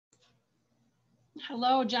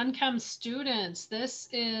Hello, Gen Chem students. This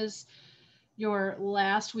is your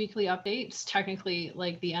last weekly update. It's technically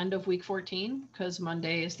like the end of week 14 because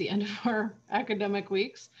Monday is the end of our academic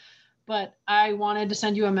weeks. But I wanted to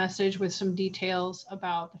send you a message with some details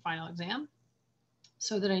about the final exam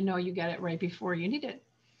so that I know you get it right before you need it.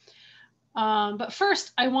 But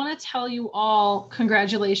first, I want to tell you all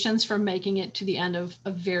congratulations for making it to the end of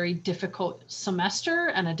a very difficult semester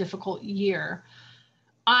and a difficult year.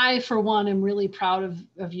 I, for one, am really proud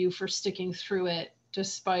of you for sticking through it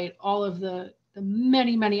despite all of the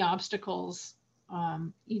many, many obstacles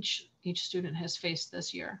each student has faced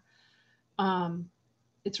this year. Um,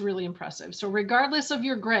 it's really impressive. So regardless of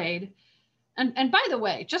your grade, and by the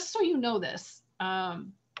way, just so you know this,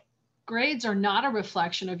 grades are not a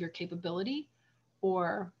reflection of your capability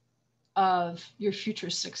or of your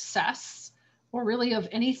future success or really of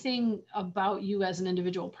anything about you as an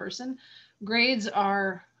individual person. Grades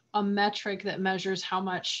are a metric that measures how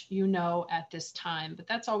much you know at this time, but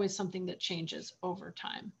that's always something that changes over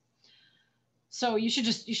time. So you should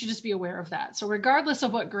just be aware of that. So regardless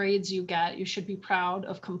of what grades you get, you should be proud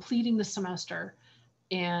of completing the semester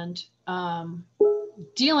and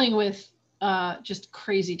dealing with just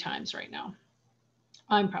crazy times right now.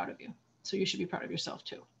 I'm proud of you. So you should be proud of yourself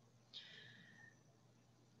too.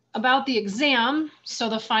 About the exam, so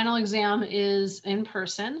the final exam is in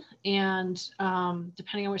person, and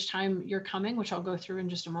depending on which time you're coming, which I'll go through in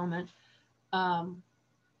just a moment, um,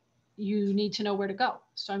 you need to know where to go.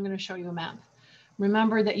 So I'm going to show you a map.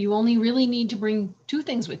 Remember that you only really need to bring two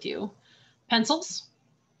things with you: pencils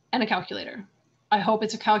and a calculator. I hope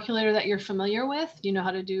it's a calculator that you're familiar with. You know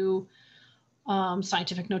how to do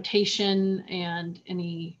scientific notation and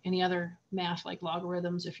any other math like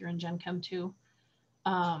logarithms if you're in Gen Chem 2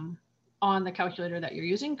 um, on the calculator that you're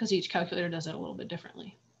using, because each calculator does it a little bit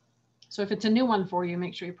differently. So if it's a new one for you,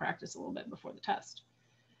 make sure you practice a little bit before the test.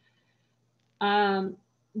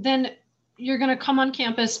 Then you're going to come on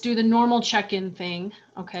campus, do the normal check-in thing,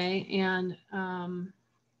 okay? And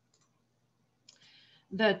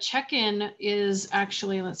the check-in is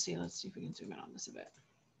actually, let's see if we can zoom in on this a bit.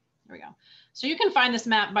 There we go. So you can find this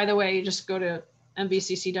map, by the way. You just go to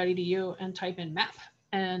mbcc.edu and type in map,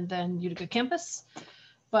 and then Utica campus.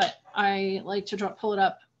 But I like to pull it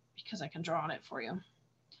up because I can draw on it for you.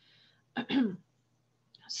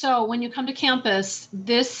 So when you come to campus,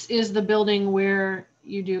 this is the building where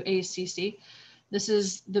you do ACC. This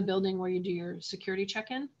is the building where you do your security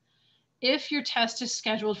check-in. If your test is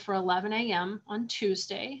scheduled for 11 a.m. on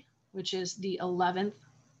Tuesday, which is the 11th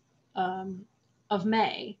of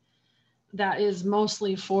May, that is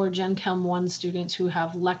mostly for Gen Chem 1 students who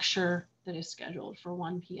have lecture that is scheduled for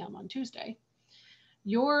 1 p.m. on Tuesday.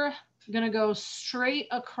 You're going to go straight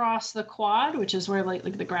across the quad, which is where like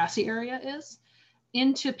the grassy area is,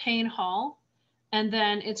 into Payne Hall. And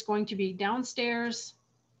then it's going to be downstairs,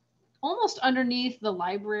 almost underneath the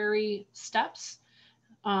library steps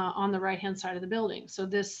on the right-hand side of the building. So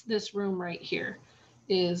this room right here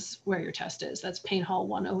is where your test is. That's Payne Hall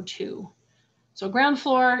 102. So ground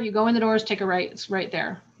floor, you go in the doors, take a right, it's right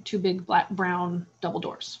there. Two big black, brown double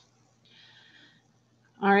doors.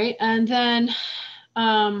 All right, and then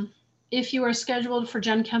if you are scheduled for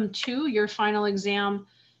Gen Chem 2, your final exam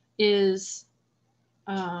is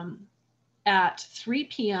at 3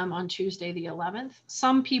 p.m. on Tuesday the 11th.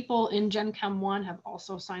 Some people in Gen Chem 1 have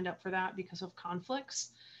also signed up for that because of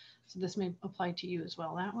conflicts. So this may apply to you as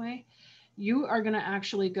well that way. You are going to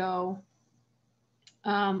actually go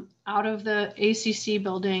out of the ACC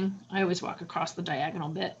building. I always walk across the diagonal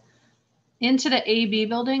bit. Into the AB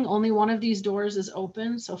building, only one of these doors is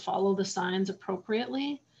open, so follow the signs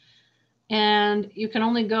appropriately. And you can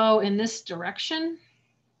only go in this direction.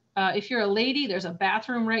 If you're a lady, there's a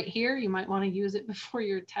bathroom right here. You might want to use it before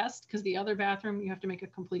your test, because the other bathroom, you have to make a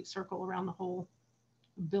complete circle around the whole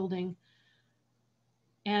building.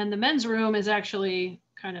 And the men's room is actually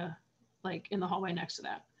kind of like in the hallway next to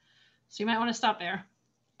that. So you might want to stop there.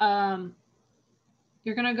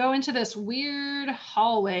 You're going to go into this weird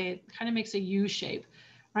hallway. It kind of makes a U shape,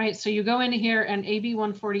 right? So you go into here and AB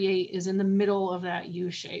 148 is in the middle of that U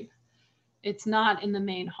shape. It's not in the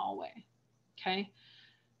main hallway, okay?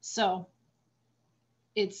 So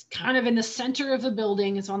it's kind of in the center of the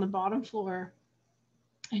building. It's on the bottom floor.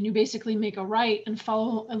 And you basically make a right and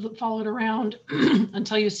follow it around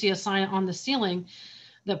until you see a sign on the ceiling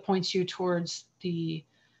that points you towards the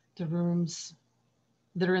rooms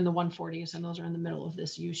that are in the 140s, and those are in the middle of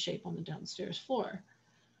this U shape on the downstairs floor.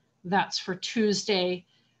 That's for Tuesday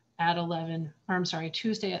at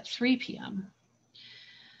 3 p.m.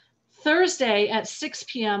 Thursday at 6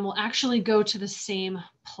 p.m. we'll actually go to the same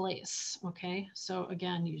place. Okay. So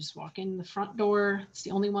again, you just walk in the front door. It's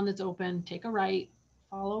the only one that's open. Take a right,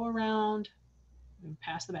 follow around,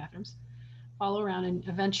 past the bathrooms, follow around, and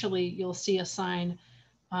eventually you'll see a sign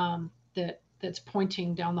that's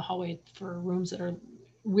pointing down the hallway for rooms that are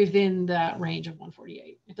within that range of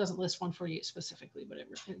 148. It doesn't list 148 specifically, but it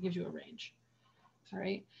gives you a range. All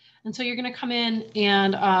right. And so you're going to come in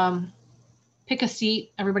and pick a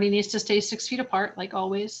seat. Everybody needs to stay 6 feet apart, like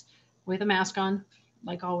always, with a mask on,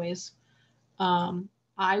 like always.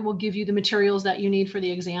 I will give you the materials that you need for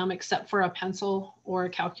the exam, except for a pencil or a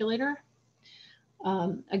calculator.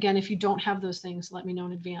 Again, if you don't have those things, let me know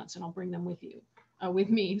in advance and I'll bring them with you, with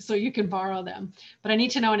me, so you can borrow them. But I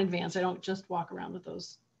need to know in advance. I don't just walk around with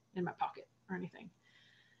those in my pocket or anything.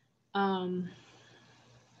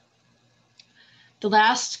 The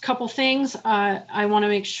last couple things, I want to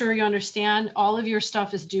make sure you understand all of your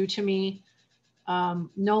stuff is due to me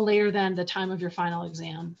no later than the time of your final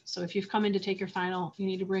exam. So if you've come in to take your final, you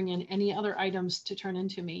need to bring in any other items to turn in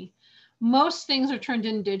to me. Most things are turned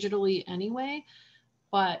in digitally anyway,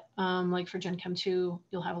 but like for Gen Chem 2,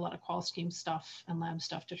 you'll have a lot of qual scheme stuff and lab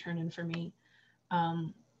stuff to turn in for me.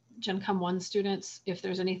 Gen Chem 1 students, if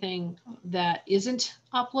there's anything that isn't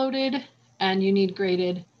uploaded and you need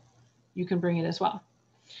graded, you can bring it as well.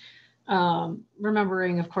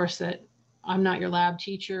 Remembering, of course, that I'm not your lab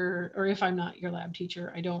teacher, or if I'm not your lab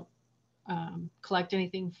teacher, I don't collect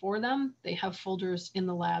anything for them. They have folders in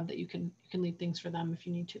the lab that you can leave things for them if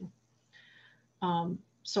you need to,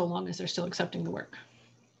 so long as they're still accepting the work.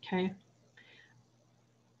 Okay.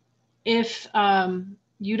 If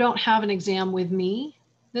you don't have an exam with me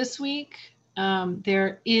this week,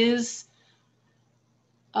 there is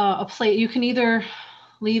a plate. You can either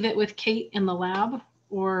leave it with Kate in the lab,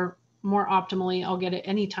 or more optimally, I'll get it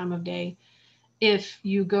any time of day if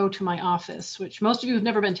you go to my office, which most of you have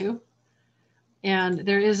never been to. And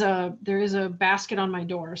there is a basket on my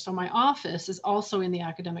door. So my office is also in the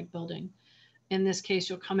academic building. In this case,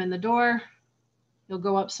 you'll come in the door, you'll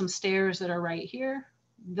go up some stairs that are right here.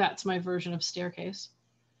 That's my version of staircase.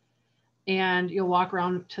 And you'll walk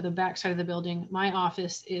around to the back side of the building. My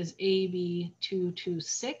office is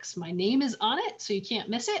AB226. My name is on it, so you can't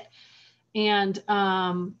miss it. And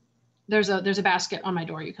there's a basket on my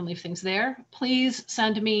door. You can leave things there. Please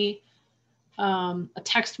send me a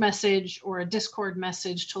text message or a Discord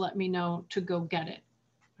message to let me know to go get it.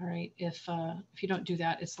 All right. If you don't do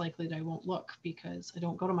that, it's likely that I won't look because I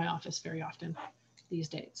don't go to my office very often these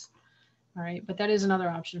days. All right. But that is another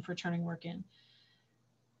option for turning work in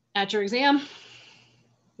at your exam,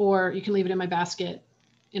 or you can leave it in my basket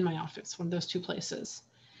in my office, one of those two places.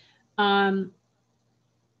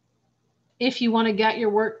 If you want to get your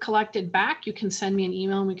work collected back, you can send me an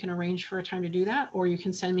email and we can arrange for a time to do that. Or you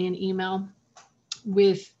can send me an email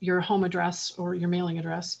with your home address or your mailing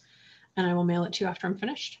address, and I will mail it to you after I'm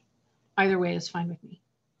finished. Either way is fine with me.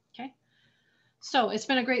 Okay. So it's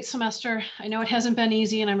been a great semester. I know it hasn't been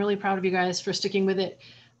easy, and I'm really proud of you guys for sticking with it.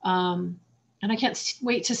 And I can't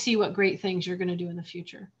wait to see what great things you're going to do in the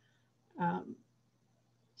future.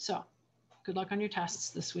 So good luck on your tests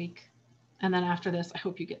this week. And then after this, I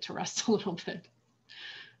hope you get to rest a little bit.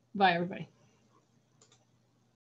 Bye, everybody.